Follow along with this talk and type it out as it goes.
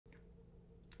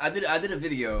I did a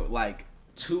video like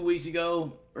 2 weeks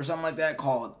ago or something like that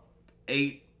called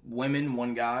 8 women,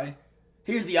 1 guy.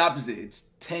 Here's the opposite. It's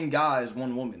 10 guys,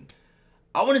 1 woman.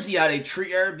 I want to see how they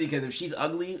treat her, because if she's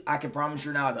ugly, I can promise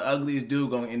you now the ugliest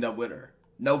dude gonna end up with her.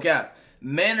 No cap.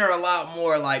 Men are a lot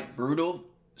more like brutal,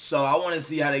 so I want to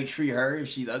see how they treat her if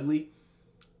she's ugly.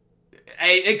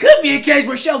 Hey, it could be a case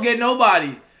where she'll get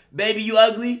nobody. Baby, you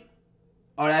ugly?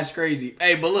 Oh, that's crazy.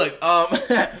 Hey, but look,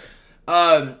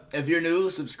 if you're new,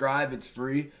 subscribe. It's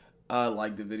free.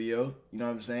 Like the video. You know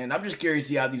what I'm saying? I'm just curious to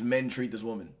see how these men treat this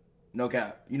woman. No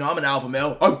cap. You know, I'm an alpha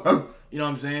male. You know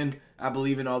what I'm saying? I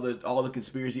believe in all the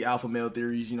conspiracy alpha male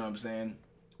theories. You know what I'm saying?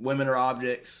 Women are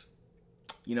objects.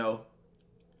 You know,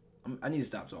 I need to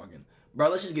stop talking, bro.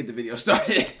 Let's just get the video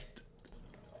started.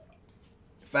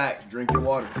 Facts. Drink your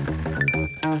water.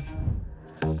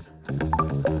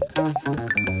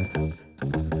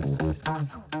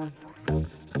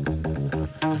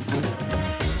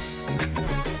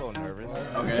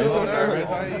 Okay. A little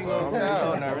nervous. A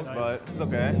little nervous, but it's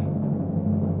okay.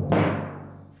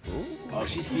 Oh,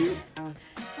 she's cute.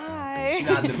 Hi. She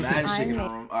got the baddest chick in the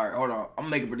room. All right, hold on. I'm gonna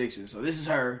make a prediction. So this is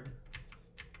her.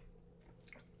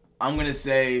 I'm gonna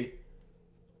say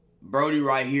Brody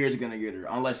right here is gonna get her,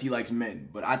 unless he likes men.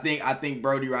 But I think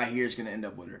Brody right here is gonna end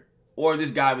up with her, or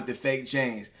this guy with the fake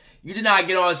chains. You did not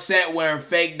get on set wearing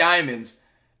fake diamonds.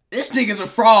 This nigga's a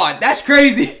fraud. That's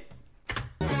crazy.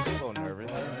 But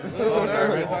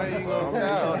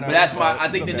that's my. I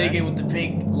think the nigga with the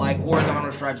pink like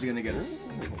horizontal stripes is gonna get her.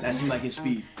 That seemed like his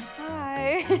speed.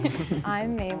 Hi.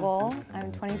 I'm Mabel.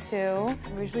 I'm 22.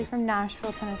 I'm originally from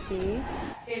Nashville, Tennessee.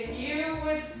 If you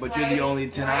would But you're the only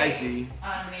 10 I right see.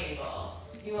 on Mabel,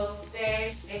 you will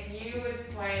stay. If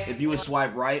you would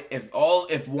swipe right, if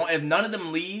none of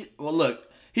them lead, well look,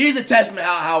 here's a testament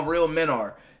how real men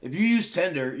are. If you use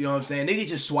Tinder, you know what I'm saying, nigga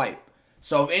just swipe.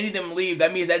 So if any of them leave,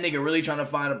 that means that nigga really trying to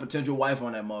find a potential wife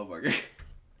on that motherfucker.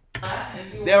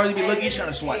 They already be looking, he's trying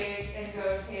to swipe. And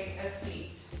go take a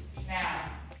seat now.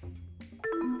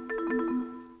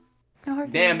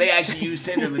 Damn, they actually use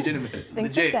Tinder legitimately.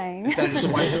 Legit. Instead of just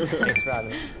swiping. Thanks for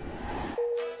having me.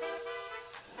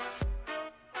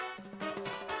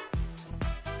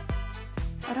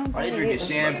 Are they drinking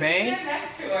champagne?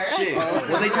 Next to her. Shit.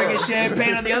 Was they drinking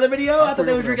champagne on the other video? I thought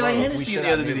they were drinking like Hennessy in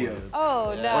the other video.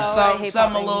 Oh no. Or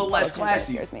something a little less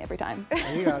classy. Scares me every time.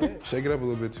 You got it. Shake it up a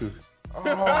little bit too.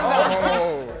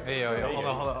 Oh. Hey, yo, hold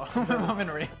on. I'm in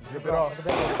the ring. Rip it off.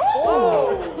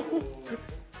 Oh.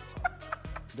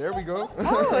 There we go.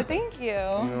 Oh, thank you. You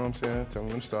know what I'm saying? Tell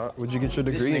me when to stop. Where'd you get your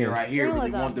This degree nigga in? right here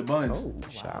really want the buns. Oh,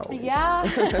 shout. Yeah.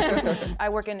 I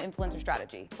work in influencer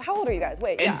strategy. How old are you guys?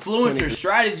 Wait. Influencer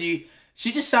strategy?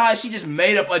 She just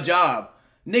made up a job.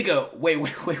 Nigga, wait.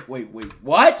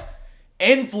 What?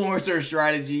 Influencer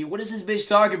strategy? What is this bitch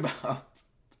talking about?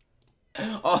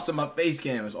 Also, my face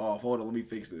cam is off. Hold on, let me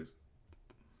fix this.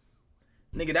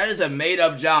 Nigga, that is a made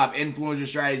up job, influencer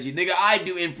strategy. Nigga, I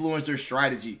do influencer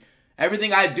strategy.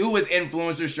 Everything I do is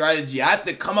influencer strategy. I have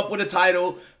to come up with a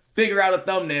title, figure out a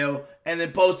thumbnail, and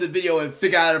then post a video and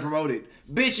figure out how to promote it.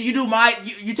 Bitch, you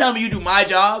tell me you do my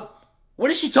job?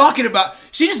 What is she talking about?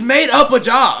 She just made up a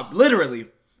job, literally.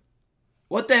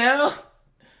 What the hell?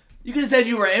 You could have said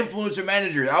you were an influencer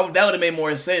manager. That would have made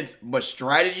more sense. But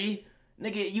strategy?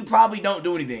 Nigga, you probably don't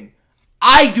do anything.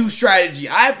 I do strategy.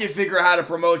 I have to figure out how to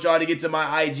promote y'all to get to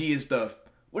my IG and stuff.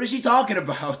 What is she talking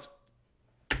about?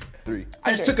 3. I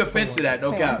just took offense to that,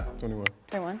 no cap. 21.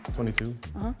 21. 22.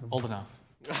 Old enough.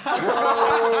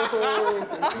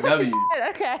 W.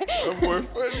 Okay. I'm more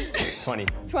funny.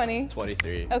 20. 20.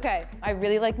 23. Okay. I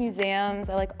really like museums.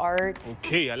 I like art.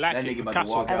 Okay, I like That nigga about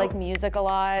to walk I out. like music a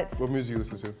lot. What music you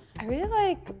listen to? I really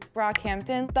like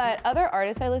Brockhampton, but other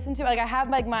artists I listen to, like I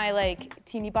have like my like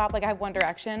teeny bop, like I have One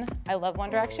Direction. I love One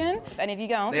Direction. If any of you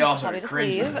don't, They all probably started just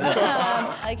cringing. leave.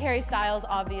 Like Harry Styles,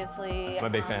 obviously. I'm a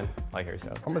big fan. I like Harry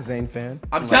Styles. I'm a Zayn fan.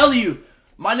 I'm telling you,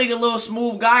 my nigga little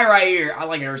smooth guy right here. I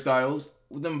like hairstyles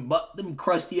with them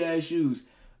crusty ass shoes.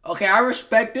 Okay, I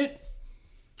respect it.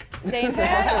 Zayn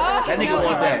fan? Oh, That nigga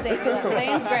want that.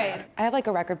 Zayn's great. I have like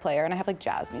a record player and I have like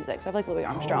jazz music, so I have like Louis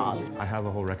Armstrong. I have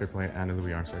a whole record player and a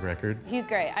Louis Armstrong record. He's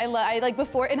great. I like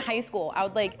before in high school, I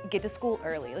would like get to school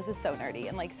early. This is so nerdy,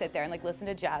 and like sit there and like listen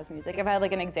to jazz music. If I had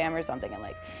like an exam or something, and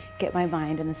like get my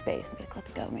mind in the space and be like,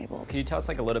 let's go, Mabel. Could you tell us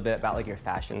like a little bit about like your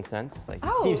fashion sense? Like,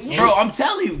 Bro, I'm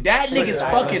telling you, that nigga's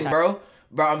fucking, bro.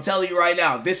 Bro, I'm telling you right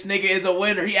now, this nigga is a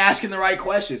winner. He asking the right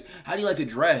questions. How do you like to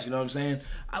dress? You know what I'm saying?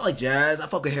 I like jazz. I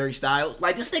fuck with Harry Styles.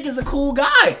 Like, this nigga's a cool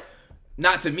guy.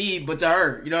 Not to me, but to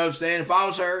her. You know what I'm saying? If I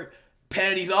was her,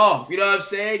 panties off. You know what I'm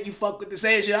saying? You fuck with the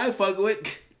same shit I fuck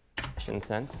with. fashion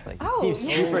sense. Like, Oh, you seem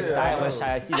yeah. super stylish.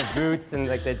 I see the boots and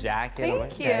like the jacket. I'm like,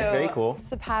 Thank you. okay, very cool.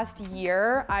 The past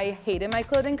year, I hated my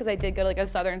clothing because I did go to like a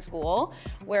southern school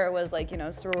where it was like, you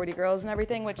know, sorority girls and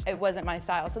everything, which it wasn't my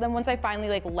style. So then once I finally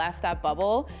like left that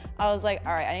bubble, I was like,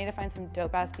 all right, I need to find some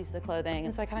dope ass pieces of clothing.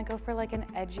 And so I kind of go for like an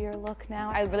edgier look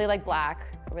now. I really like black.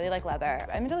 I really like leather.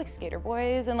 I'm into like skater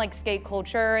boys and like skate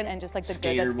culture and just like the good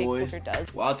that Skater skate boys. culture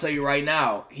does. Well, I'll tell you right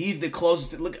now, he's the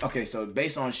closest to, look, okay, so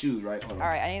based on shoes, right? Hold on. All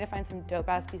right, I need to find some dope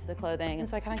ass pieces of clothing. And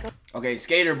so I kind of go. Okay,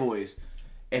 skater boys.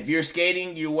 If you're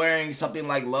skating, you're wearing something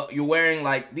like, you're wearing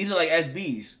like, these are like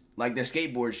SBs. Like they're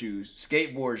skateboard shoes.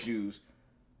 Skateboard shoes.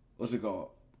 What's it called?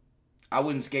 I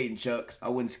wouldn't skate in Chucks. I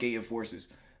wouldn't skate in Forces.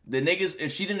 The niggas,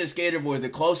 if she's into skater boys, the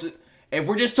closest, if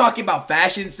we're just talking about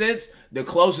fashion sense, the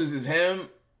closest is him.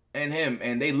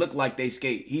 And they look like they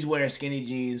skate. He's wearing skinny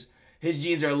jeans. His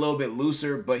jeans are a little bit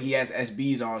looser, but he has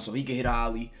SBs on, so he can hit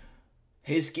ollie.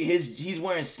 He's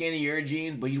wearing skinnier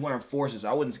jeans, but he's wearing Forces.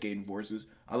 I wouldn't skate in Forces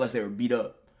unless they were beat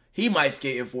up. He might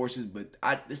skate in Forces, but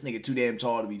this nigga too damn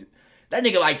tall to be. That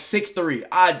nigga like 6'3".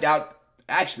 I doubt.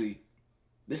 Actually,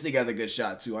 this nigga has a good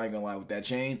shot too. I ain't gonna lie with that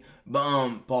chain.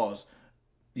 But pause.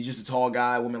 He's just a tall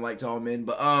guy. Women like tall men.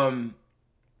 But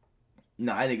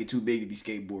nah, that nigga too big to be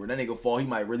skateboarding. That nigga fall, he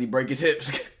might really break his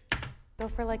hips. Go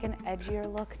for like an edgier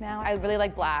look now. I really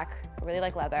like black. I really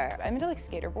like leather. I'm into like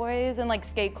skater boys and like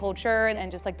skate culture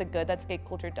and just like the good that skate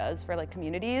culture does for like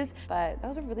communities. But that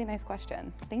was a really nice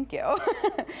question. Thank you.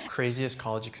 Craziest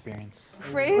college experience.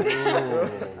 Crazy.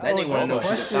 That nigga wanna know if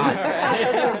she's a thought.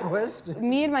 That's a question.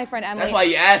 Me and my friend Emily. That's why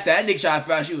he asked that. That nigga tried to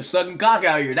find out she was sucking cock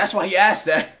out here. That's why he asked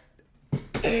that.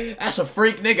 That's a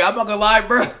freak nigga. I'm not gonna lie,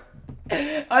 bro.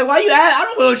 Like, why you ask? I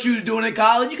don't know what you was doing in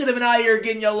college. You could have been out here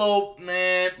getting your little,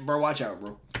 man. Bro, watch out,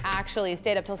 bro. Actually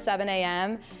stayed up till 7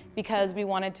 a.m. because we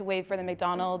wanted to wait for the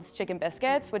McDonald's chicken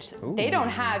biscuits, which they don't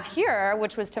have here,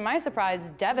 which was to my surprise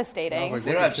devastating.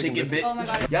 They don't have chicken biscuits. Oh my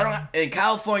God. Y'all don't in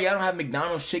California, y'all don't have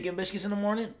McDonald's chicken biscuits in the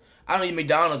morning? I don't eat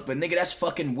McDonald's, but nigga, that's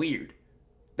fucking weird.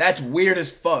 That's weird as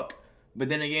fuck. But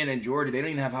then again, in Georgia, they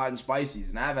don't even have hot and spices,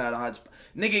 and I haven't had a hot.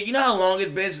 Nigga, you know how long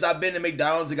it's been since I've been to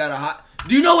McDonald's and got a hot.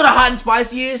 Do you know what a hot and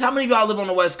spicy is? How many of y'all live on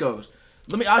the West Coast?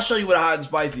 I'll show you what a hot and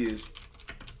spicy is.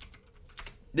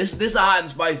 This is a hot and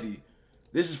spicy.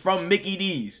 This is from Mickey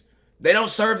D's. They don't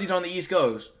serve these on the East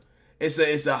Coast. It's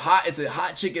a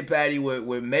hot chicken patty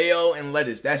with mayo and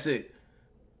lettuce. That's it.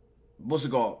 What's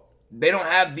it called? They don't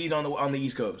have these on the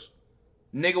East Coast.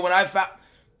 Nigga, when I found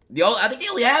I think they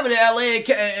only have it in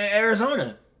LA and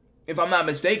Arizona, if I'm not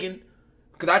mistaken.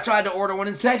 Cause I tried to order one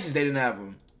in Texas, they didn't have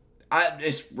them.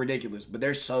 It's ridiculous, but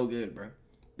they're so good, bro.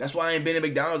 That's why I ain't been in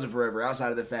McDonald's in forever.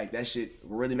 Outside of the fact that shit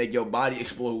will really make your body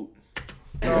explode.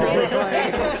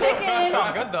 It's chicken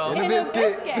Sound good though. in a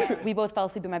biscuit. We both fell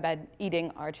asleep in my bed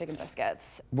eating our chicken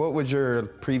biscuits. What would your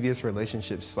previous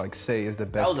relationships like say is the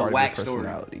best was a part of your whack story.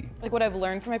 personality? Like what I've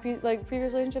learned from my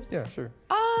previous relationships. Yeah, sure.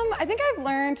 I think I've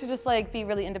learned to just like be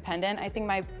really independent. I think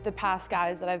the past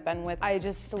guys that I've been with, I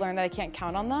just learned that I can't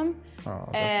count on them. Oh,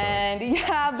 that and sucks.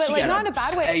 yeah, but like not in a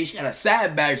bad way. Hey, she got a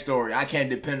sad backstory. I can't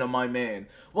depend on my man.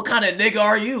 What kind of nigga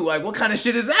are you? Like, what kind of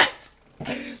shit is that?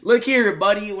 Look here,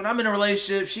 buddy. When I'm in a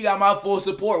relationship, she got my full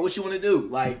support. What you want to do?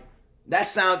 Like, that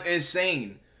sounds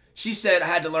insane. She said I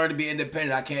had to learn to be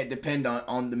independent. I can't depend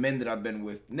on the men that I've been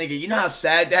with. Nigga, you know how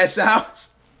sad that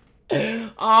sounds?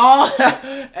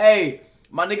 Oh, hey,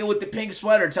 my nigga with the pink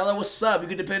sweater. Tell her what's up. You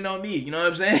can depend on me. You know what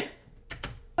I'm saying?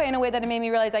 In a way that it made me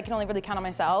realize I can only really count on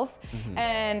myself.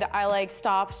 And I like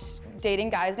stopped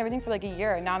dating guys and everything for like a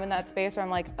year. And now I'm in that space where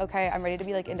I'm like, okay, I'm ready to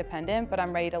be like independent, but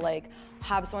I'm ready to like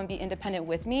have someone be independent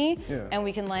with me and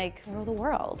we can like rule the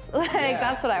world. Like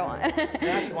that's what I want.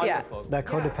 That's wonderful. That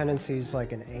codependency is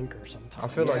like an anchor sometimes. I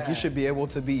feel like you should be able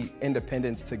to be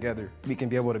independent together. We can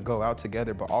be able to go out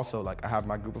together, but also like I have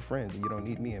my group of friends and you don't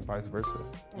need me and vice versa.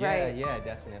 Right. Yeah,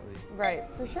 definitely. Right,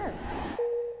 for sure.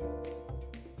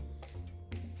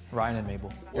 Ryan and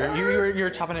Mabel. You're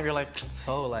chopping it. You're like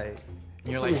so like.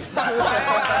 You're like.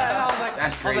 I was like,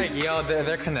 That's crazy. I was like, yo,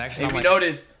 their connection. If you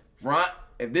notice,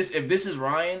 if this is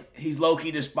Ryan, he's low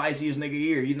key the spiciest nigga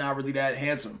here. He's not really that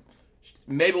handsome.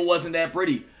 Mabel wasn't that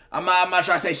pretty. I'm not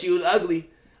trying to say she was ugly,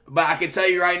 but I can tell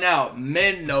you right now,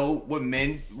 men know what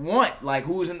men want. Like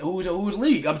who's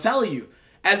league. I'm telling you,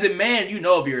 as a man, you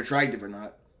know if you're attractive or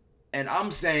not. And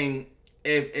I'm saying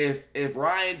if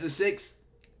Ryan's a 6,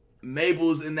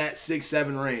 Mabel's in that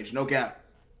 6-7 range. No cap.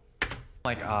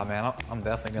 Like, oh man, I'm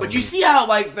definitely gonna. But you see how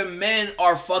like the men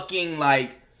are fucking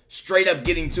like straight up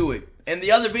getting to it. In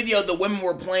the other video, the women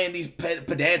were playing these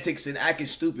pedantics and acting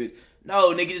stupid.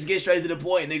 No, nigga, just get straight to the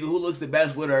point. Nigga, who looks the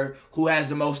best with her? Who has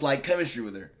the most like chemistry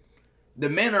with her? The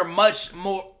men are much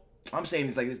more. I'm saying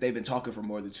it's like this, they've been talking for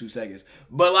more than 2 seconds.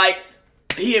 But like,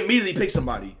 he immediately picked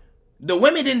somebody. The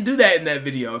women didn't do that in that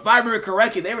video. If I remember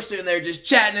correctly, they were sitting there just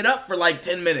chatting it up for like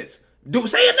 10 minutes.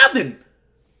 Saying nothing.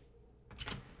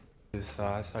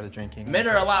 I started drinking. Men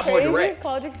are a lot more Craziest direct.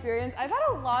 college experience. I've had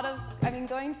a lot of,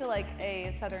 going to like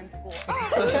a southern school.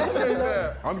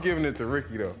 I'm giving it to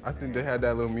Ricky though. I think they had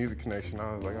that little music connection.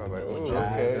 I was like, oh,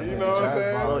 okay. You know what I'm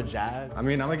saying? A little jazz. I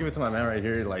mean, I'm gonna give it to my man right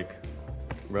here. Like,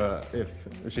 bruh, if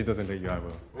she doesn't date you, I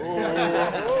will.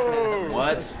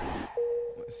 What?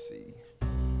 Let's see.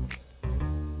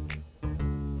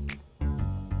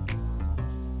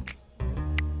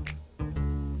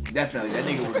 Definitely, that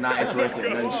nigga was not interested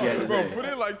in nothing she had to Bro, say. put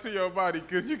it like to your body,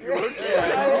 cause you can look at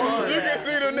it. You can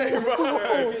see the name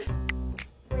behind.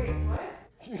 Wait, what?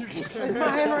 Is my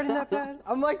handwriting that bad?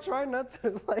 I'm like trying not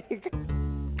to like.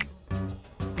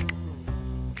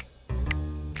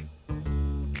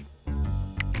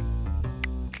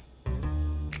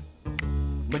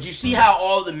 But you see how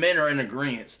all the men are in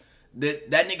agreement. That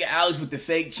nigga Alex with the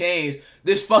fake chains,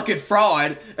 this fucking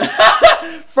fraud,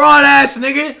 fraud ass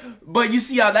nigga. But you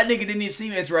see how that nigga didn't even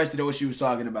seem interested in what she was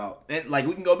talking about. And like,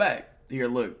 we can go back. Here,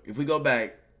 look. If we go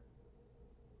back,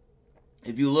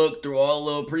 if you look through all the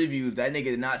little previews, that nigga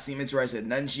did not seem interested in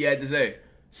nothing she had to say.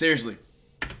 Seriously.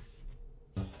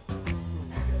 And the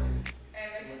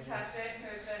contestant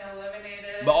who's been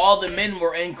eliminated. But all the men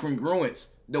were incongruent.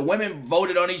 The women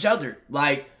voted on each other.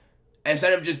 Like,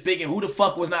 instead of just picking who the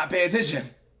fuck was not paying attention.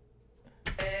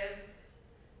 Is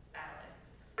Alex.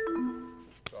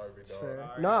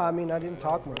 No, I mean I didn't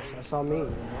talk much. That's on me.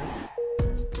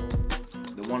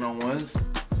 The one-on-ones. I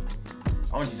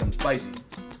want to see something spicy.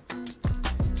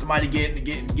 Somebody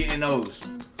getting those.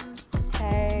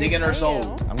 Hey. Digging her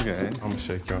soul. I'm good. I'm gonna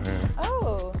shake your hand.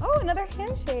 Oh, another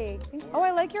handshake. Oh,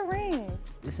 I like your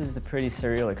rings. This is a pretty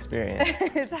surreal experience.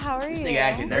 How are you? This nigga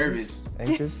acting nervous.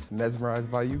 Anxious,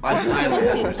 mesmerized by you. Watch Tyler.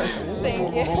 That's what I'm saying.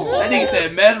 Thank you. That nigga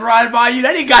said mesmerized by you.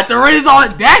 That nigga got the rings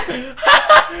on deck.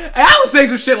 Hey, I would say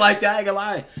some shit like that. I ain't gonna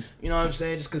lie. You know what I'm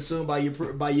saying? Just consumed by your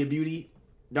beauty.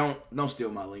 Don't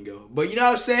steal my lingo. But you know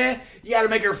what I'm saying? You gotta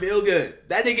make her feel good.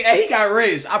 That nigga, hey, he got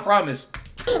raised. I promise.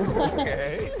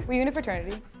 Okay. Were you in a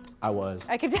fraternity? I was.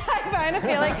 I could kind of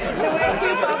feel like the way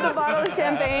you popped the bottle of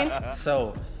champagne.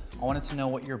 So, I wanted to know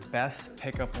what your best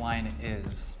pickup line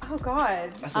is. Oh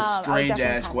God. That's a I would strange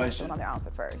definitely ass compliment question. someone on their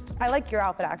outfit first. I like your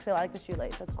outfit actually. I like the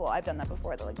shoelace. That's cool. I've done that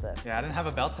before. The Yeah, I didn't have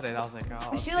a belt today. I was like,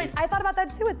 oh. shoelace. I thought about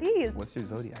that too with these. What's your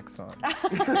zodiac sign? Ew,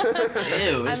 this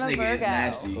I'm a nigga is Virgo.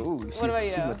 nasty. Ooh, she's about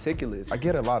you? meticulous. I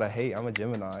get a lot of hate. I'm a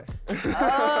Gemini. Two-faced.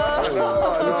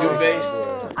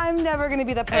 I'm never gonna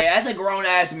be the person. Hey, as a grown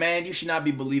ass man, you should not be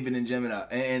believing in Gemini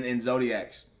and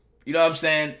zodiacs. You know what I'm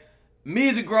saying? Me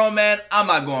as a grown man, I'm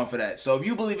not going for that. So if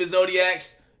you believe in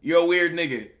zodiacs, you're a weird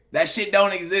nigga. That shit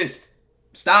don't exist.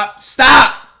 Stop.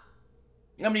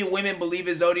 You know how many women believe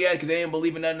in zodiac because they ain't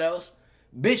believe in nothing else?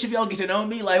 Bitch, if y'all get to know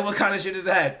me, like, what kind of shit is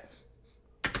that?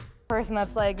 Person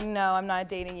that's like, no, I'm not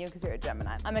dating you because you're a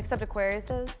Gemini. Except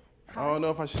Aquariuses. I don't know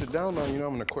if I should sit down on you. You know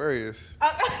I'm an Aquarius.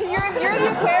 You're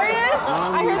the Aquarius?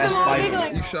 I heard That's them all spicy.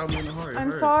 giggling. You shot me in the heart. it I'm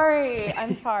hurt. sorry.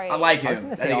 I like I was him.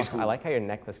 gonna That say nigga's also, cool. I like how your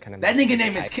necklace kind of. That nigga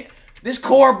name is... This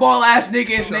cornball ass nigga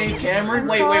is named Cameron.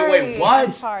 Wait, I'm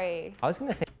what? sorry. I was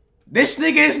gonna say. This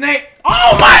nigga is named...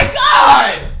 Oh my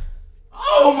God!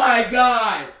 Oh my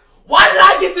God! Why did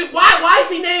I get to... Why is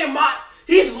he named my...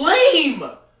 He's lame!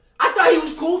 I thought he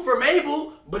was cool for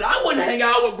Mabel, but I wouldn't hang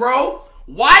out with bro.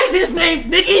 Why is his name...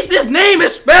 Nigga, this name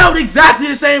is spelled exactly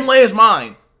the same way as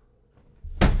mine.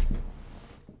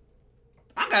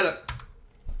 I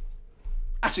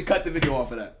should cut the video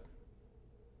off of that.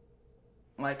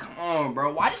 Like, come on,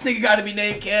 bro. Why this nigga gotta be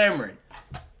named Cameron?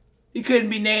 He couldn't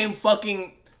be named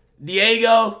fucking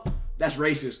Diego. That's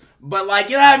racist. But like,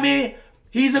 you know what I mean?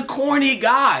 He's a corny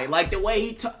guy. Like the way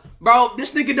he bro,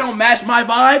 this nigga don't match my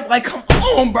vibe. Like, come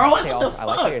on, bro. What the Also, fuck? I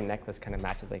like how your necklace kind of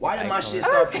matches like. Why your did my eye shit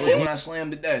color. start flipping when I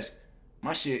slammed the desk?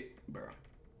 My shit, bro.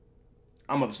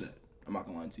 I'm upset. I'm not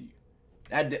gonna lie to you.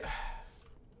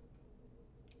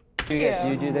 Do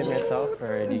you do them yourself,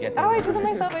 or do you get them? Oh, I do that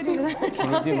myself. I do that myself.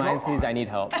 Can you do mine, please? I need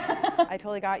help. I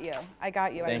totally got you. I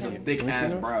got you. Thank you. Thick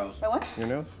ass brows. My what? Your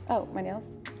nails? Oh, my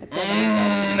nails.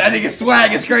 That nigga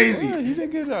swag is crazy. Yeah, you did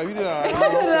a good job. You did all right.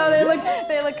 No,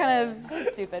 they look look kind of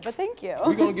stupid, but thank you.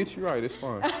 We're gonna get you right, it's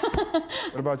fine.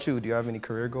 What about you? Do you have any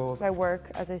career goals? I work,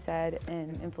 as I said,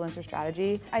 in influencer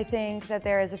strategy. I think that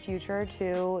there is a future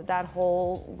to that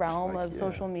whole realm of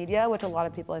social media, which a lot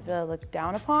of people I feel look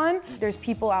down upon. There's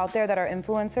people out there that are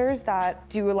influencers that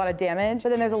do a lot of damage, but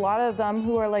then there's a lot of them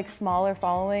who are like smaller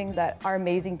followings that are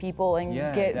amazing people and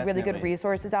get really good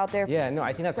resources out there. Yeah, no,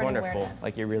 I think that's wonderful. Awareness.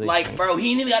 Like, you're really Like, bro,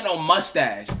 he ain't even got no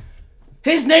mustache.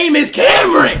 His name is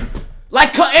Cameron.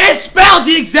 Like, it's spelled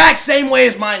the exact same way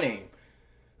as my name.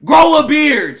 Grow a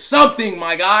beard, something,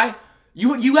 my guy.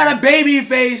 You got a baby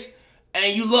face,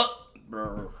 and you look,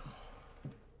 bro.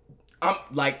 I'm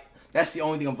like, that's the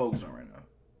only thing I'm focused on right now.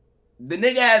 The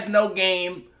nigga has no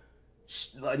game,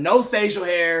 no facial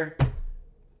hair,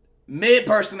 mid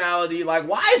personality. Like,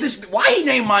 why he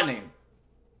named my name?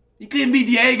 He couldn't be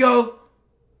Diego,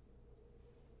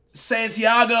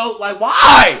 Santiago. Like,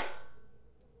 why?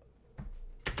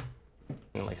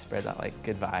 and, like, spread that, like,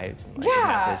 good vibes and, like, good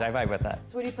message. I vibe with that.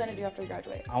 So what do you plan to do after you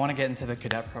graduate? I want to get into the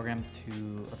cadet program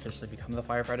to officially become the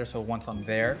firefighter. So once I'm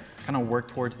there, kind of work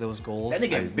towards those goals. That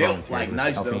nigga built like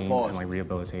nice though, pause. And, like,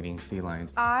 rehabilitating sea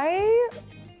lions. I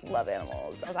love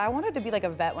animals. I wanted to be like a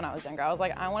vet when I was younger. I was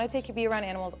like, I want to be around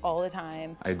animals all the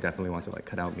time. I definitely want to, like,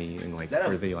 cut out meat and, like,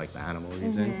 for the animal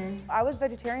reason. I was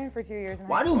vegetarian for 2 years in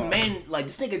Why high do school. men, like,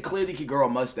 this nigga clearly could grow a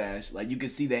mustache. Like, you can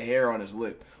see the hair on his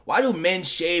lip. Why do men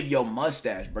shave your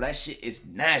mustache, bro? That shit is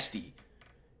nasty.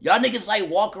 Y'all niggas, like,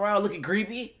 walk around looking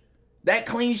creepy? That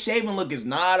clean shaven look is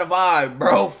not a vibe,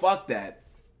 bro. Fuck that.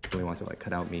 I really want to, like,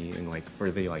 cut out meat and, like, for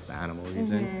the animal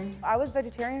reason. I was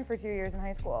vegetarian for 2 years in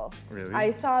high school. Really? I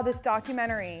saw this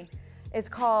documentary. It's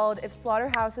called If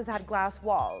Slaughterhouses Had Glass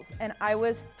Walls, and I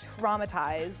was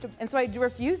traumatized. And so I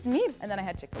refused meat, and then I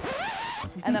had chick-fil-A.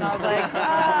 And then I was like,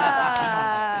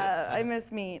 I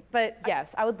miss meat. But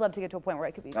yes, I would love to get to a point where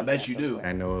I could be I bet you do.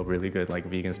 I know a really good, like,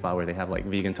 vegan spot where they have, like,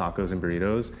 vegan tacos and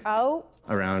burritos Oh,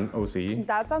 around OC.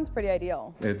 that sounds pretty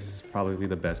ideal. It's probably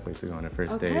the best place to go on a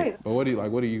first date. Okay. But what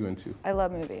are you into? I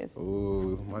love movies.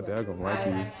 Ooh, my dad gonna like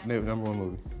you. Number one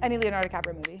movie. Any Leonardo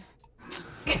DiCaprio movie.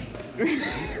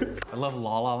 I love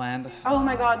La La Land. Oh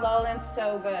my God, La La Land's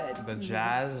so good. The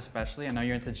jazz, especially. I know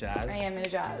you're into jazz. I am into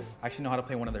jazz. I actually know how to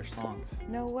play one of their songs.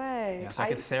 No way. Yeah, so I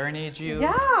could serenade you.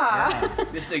 Yeah.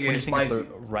 This nigga What do you is think are spicy. the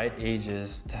right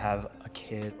ages to have a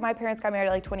kid? My parents got married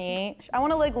at like 28. I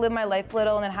want to like live my life a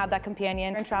little and then have that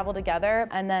companion and travel together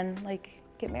and then like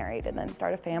get married and then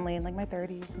start a family in like my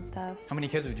 30s and stuff. How many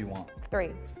kids would you want?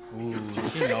 3. Ooh,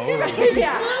 she knows.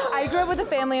 Yeah, I grew up with a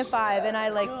family of 5 and I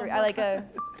like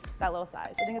that little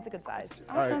size. I think it's a good size.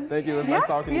 Awesome. All right, thank you. It was nice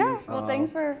talking to you. Well,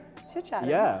 thanks for chit-chatting.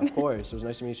 Yeah, of course. It was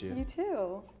nice to meet you. You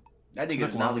too. That nigga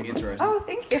does not look interesting. Oh,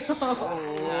 thank you.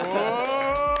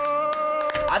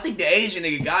 I think the Asian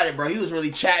nigga got it, bro. He was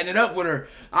really chatting it up with her.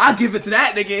 I'll give it to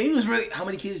that nigga. He was really, how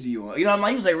many kids do you want? You know what I'm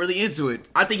like? He was like really into it.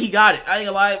 I think he got it. I ain't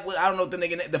gonna lie. I don't know if the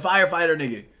nigga, the firefighter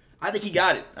nigga. I think he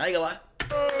got it. I ain't gonna lie.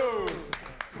 Oh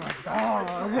my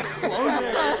God.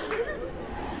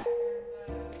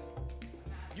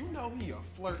 You know he a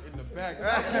flirt in the back.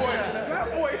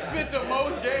 That boy spent the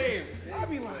most games. I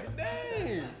be like,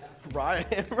 dang.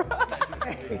 Ryan, What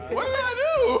did I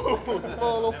do? a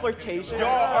little flirtation.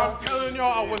 Y'all, I'm telling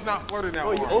y'all, I was not flirting that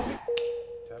hard.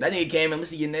 That nigga came in, let's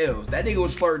see your nails. That nigga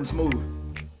was flirting smooth.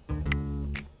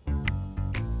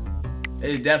 It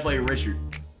is definitely Richard.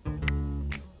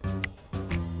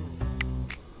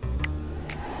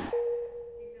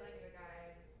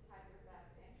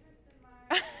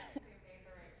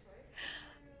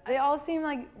 They all seem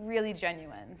like really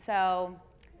genuine, so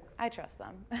I trust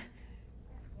them. 1,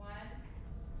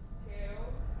 2,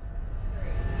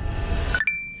 3.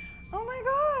 Oh my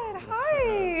God,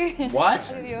 hi. What?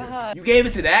 I'll give you a hug. You gave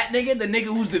it to that nigga? The nigga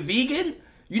who's the vegan?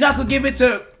 You're not gonna give it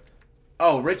to,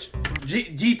 oh, Rich,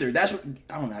 Jeter. That's what,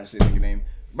 I don't know how to say the nigga name.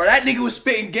 But that nigga was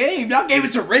spitting game. Y'all gave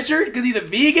it to Richard because he's a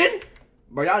vegan?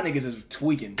 Bro, y'all niggas is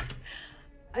tweaking.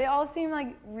 They all seem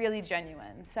like really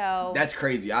genuine, so. That's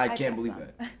crazy. I can't trust believe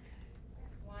them. that.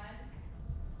 1,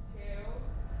 2,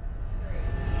 3.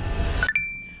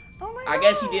 Oh my I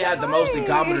guess he did have the most in hi.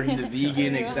 common, or he's a vegan,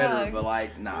 Give you a etc. hug. But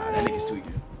like, nah, that nigga's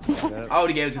tweaking. I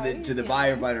already gave it to the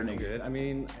firefighter nigga. Good. I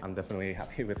mean, I'm definitely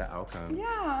happy with the outcome.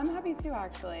 Yeah, I'm happy too,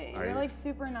 actually. Are You're you? like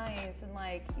super nice and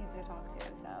like easy to talk to,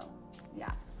 so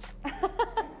yeah.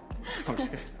 I'm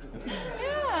just kidding.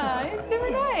 Yeah, you're super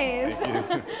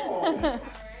nice.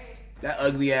 That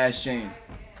ugly ass chain.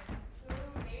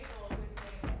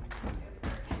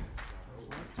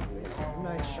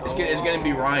 It's gonna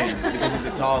be Ryan because he's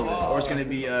the tallest, or it's gonna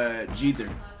be Jeter.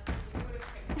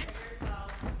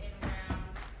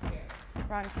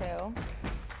 Round 2.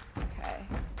 Okay.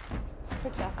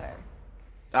 Which other?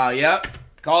 Oh, yep.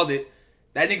 Called it.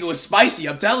 That nigga was spicy,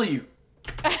 I'm telling you.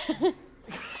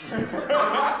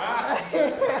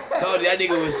 Told you that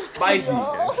nigga was spicy.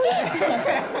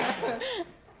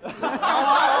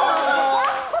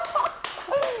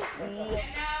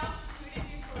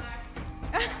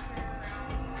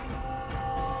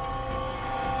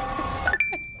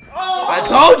 I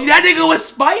told you that nigga was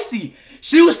spicy.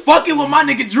 She was fucking with my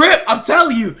nigga Drip. I'm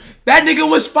telling you, that nigga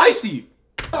was spicy.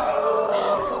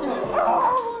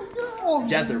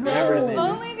 Jethro, remember his name.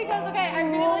 Only because, okay, I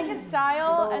really like his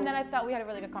style, and then I thought we had a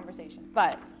really good conversation.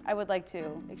 But I would like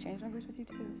to exchange numbers with you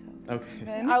too. So.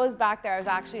 Okay. I was back there. I was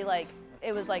actually like,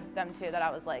 it was like them two that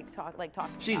I was like talking.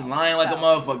 She's about. lying like a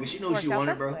motherfucker. She knew what she Worked out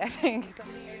wanted, bro. perfectly, I think.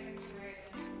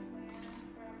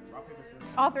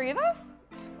 All three of us?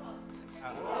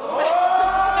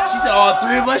 She said all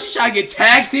three of us. She trying to get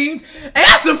tag teamed. Hey,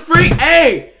 that's a freak.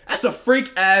 Hey, that's a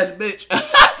freak ass bitch.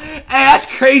 Hey, that's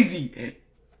crazy.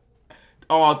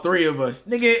 All three of us,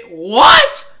 nigga.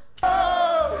 What?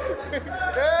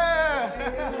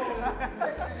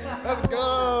 Let's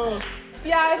go.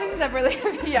 Yeah, I think separately.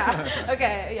 Yeah.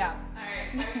 Okay. Yeah.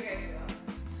 Alright, how do you guys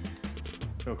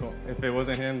feel? Cool. If it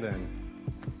wasn't him, then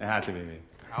it had to be me.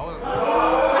 I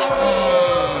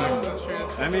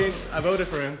mean, I voted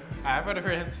for him. I voted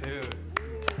for him too.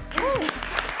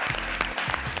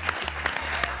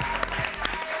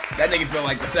 That nigga feel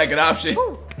like the second option.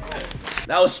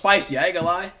 That was spicy. I ain't gonna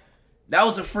lie. That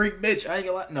was a freak bitch. I ain't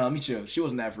gonna lie. No, let me chill. She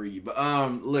wasn't that freaky. But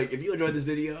look, if you enjoyed this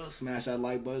video, smash that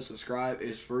like button, subscribe.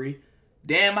 It's free.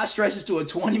 Damn, I stretched this to a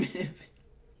 20-minute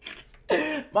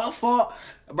video. My fault.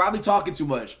 I'm probably talking too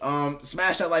much.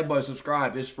 Smash that like button,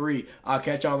 subscribe. It's free. I'll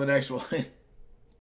catch y'all on the next one.